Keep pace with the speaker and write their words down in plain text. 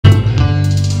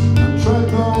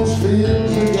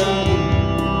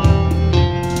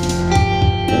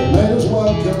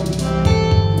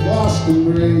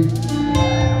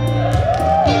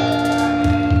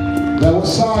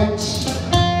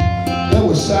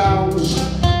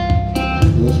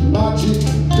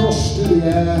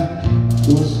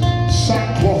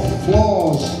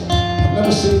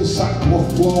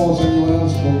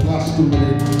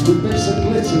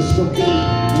stuck in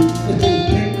little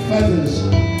pink feathers.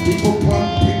 People plant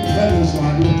pink feathers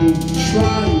like little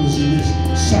shrines in this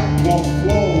sackcloth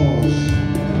floors.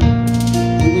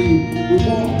 And we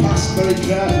walk past very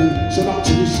carefully so not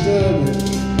to disturb it.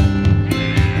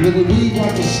 And then we weave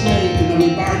like a snake and then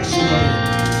we bite somebody.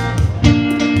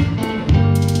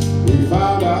 We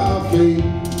found our feet.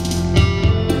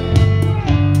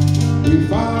 We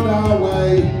found our way.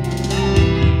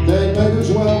 They made us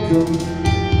welcome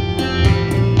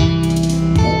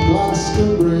at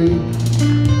Glastonbury.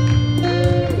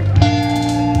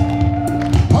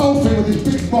 Polfy with his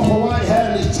big mop of white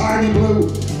hair and his tiny blue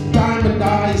diamond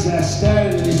eyes there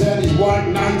staring at his head, his white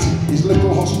nightie, his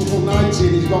little hospital nightie,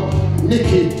 and he's got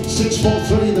Nicky,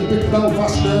 6'3", the big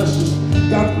Belfast nurses,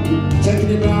 Dad taking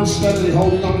him around steadily,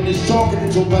 holding on, and he's talking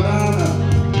into a banana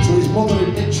to his mother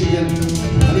in Michigan,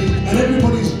 and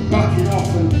everybody's backing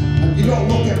off, and you don't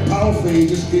look at Palfy, you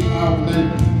just keep out, and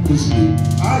then he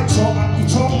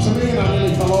talked to me and I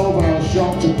nearly fell over, I was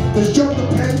shocked. There's John the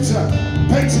painter,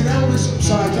 painting Elvis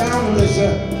upside down, and there's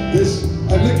a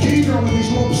Nikita with his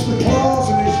lobster claws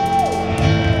and his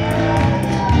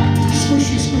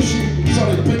squishy,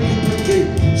 sorry, pinky,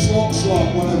 slot,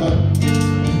 whatever.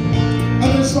 And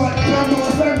there's like Grandma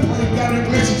FM playing Gary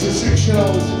Glitter to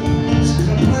 6-year-olds. It's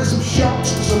a place of shocks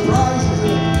and surprises.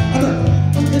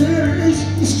 And here it is,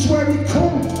 this is where we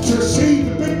come to see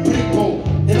the big people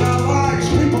in our lives,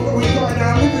 people that we've got in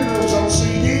our living rooms on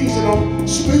CDs and on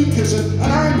speakers, and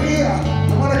I'm here.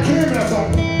 And when I came here, I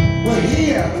thought, we're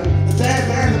here.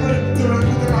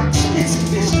 They're like spitting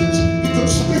distance. You could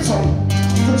spit on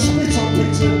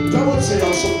Peter Doherty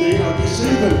or something, you know, if you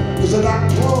see them, because they're that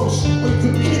close. Or you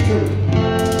could kick them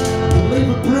and leave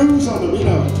a bruise on them, you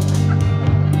know.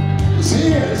 It's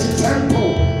here, it's a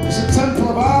temple. It's a temple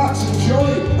of art and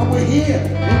joy, and we're here.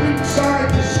 We're inside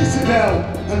the citadel,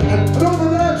 and over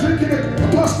there drinking a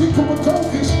plastic cup of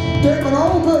Coke is Damon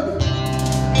Albarn.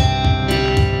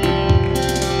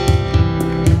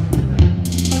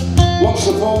 Lots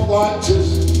of folk liked us,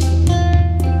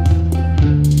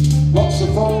 lots of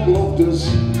folk loved us,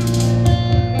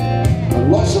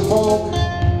 and lots of folk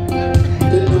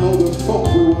didn't know who the fuck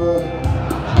we were.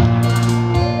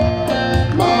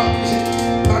 Mark, is it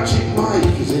Magic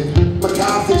Mike, is it? Mik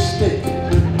Artistik?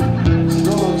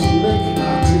 No, it's Mik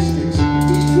Artistik,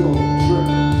 he's your trip.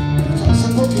 It's a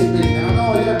fucking big now, no,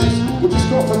 yeah, we'll just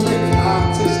go for Mik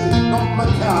Artistik, not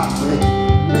McCarthy.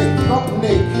 Mik, not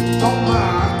Nick, not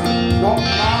Mark. Not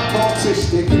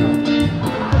artistic, you know.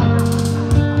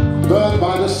 Burned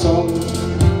by the sun,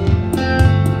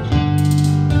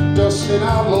 dust in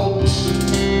our lungs,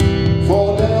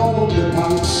 4-day-old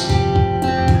underpants,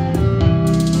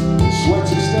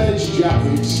 sweaty stage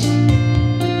jackets.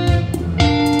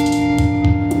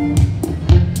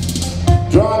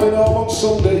 Driving home on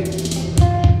Sunday,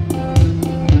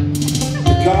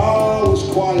 the car was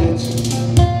quiet,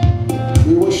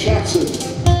 we were shattered,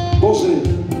 buzzing.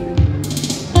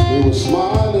 We were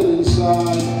smiling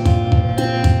inside.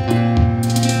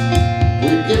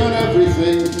 We'd given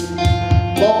everything,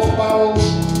 both barrels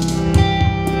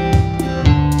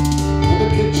and the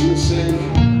kitchen sink.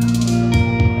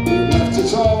 We left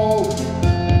it all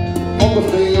on the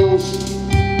fields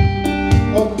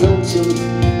of Pilton.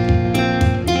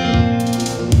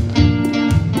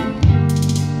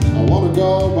 I want to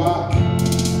go back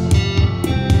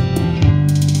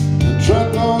and tread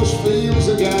those fields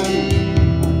again.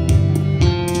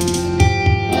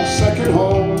 Second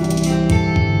home,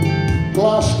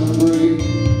 Glastonbury.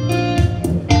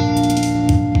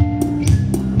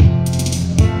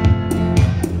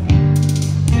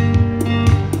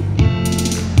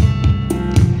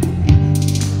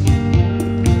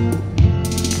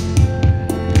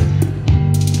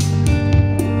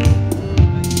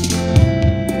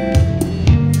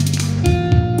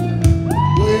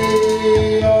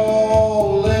 We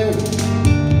all live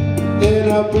in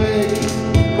a big,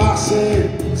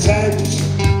 massive tent.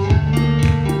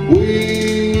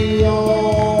 We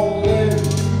all live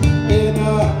in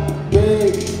a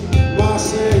big,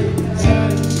 massive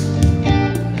tent.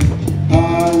 I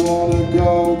wanna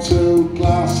go to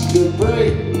Glastonbury.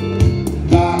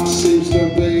 That seems to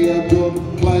be a good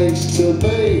place to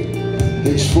be.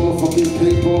 It's full of fucking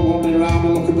people wandering around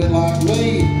and look a bit like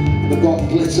me. They've got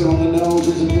glitter on their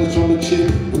noses and glitter on the chin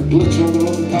and glitter on their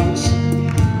underpants.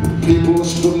 People are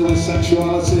struggling with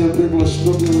sexuality and people are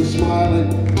struggling with smiling.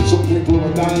 Some people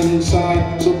are dying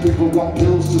inside, some people have got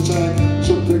pills to take,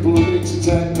 some people who need to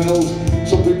take pills,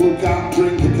 some people who can't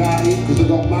drink and can't eat because they've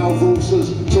got mouth ulcers,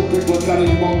 some people are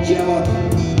carrying Mogella.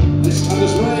 And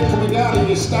there's rain coming down and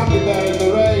you're standing there in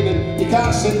the rain and you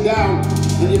can't sit down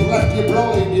and you've left your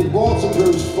brolly and your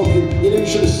waterproof fucking, you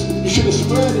should have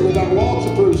sprayed it with that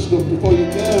waterproof stuff before you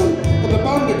came. But the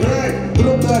band are great,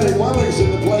 they're up there in Wellies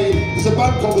and they're playing, there's a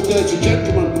band called the Dirty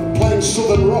Gentlemen playing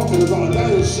Southern Rock, and they've got a guy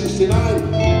who's 69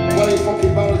 playing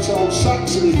fucking baritone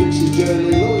sax and he thinks he's Jerry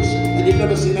Lee Lewis, and you've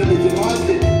never seen anything like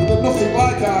it. And there's nothing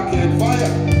like Arcade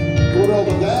Fire. We're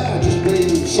over there just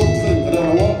being something, I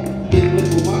don't know what, being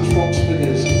little Matchbox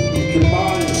figures you can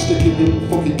buy and stick in your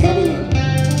fucking cabinet.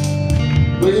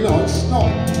 But you know, it's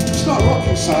not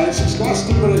rocket science, it's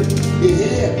Glastonbury. You're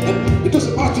here, and it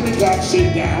doesn't matter if you can't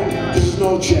sit down, because there's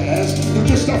no chairs. You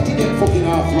just have to get fucking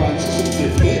arthritis at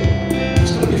 50.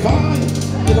 It's going to be fine.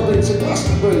 You're going to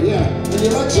Glastonbury, yeah, and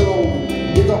your legs are all,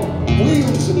 you've got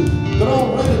wheels, and they're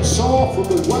all red and sore from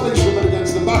the Wellies rubbing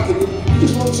against the back, and you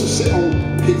just want to sit on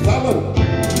Keith Allen,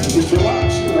 just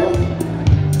relax, you know,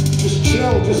 just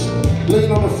chill, just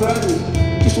lean on a friend.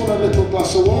 Just want a little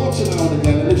glass of water now and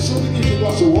again, and if somebody gives you a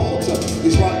glass of water,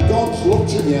 it's like God's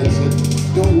looked at you and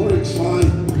said, don't worry, it's fine.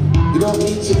 You don't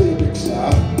need to be a big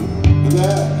star. And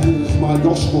there ends my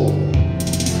gospel.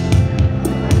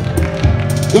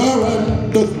 There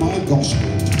endeth my gospel.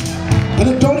 And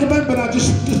then don't remember now,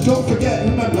 just don't forget,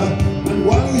 remember, and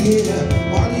while you're here,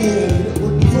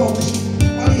 before this,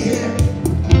 while you're here,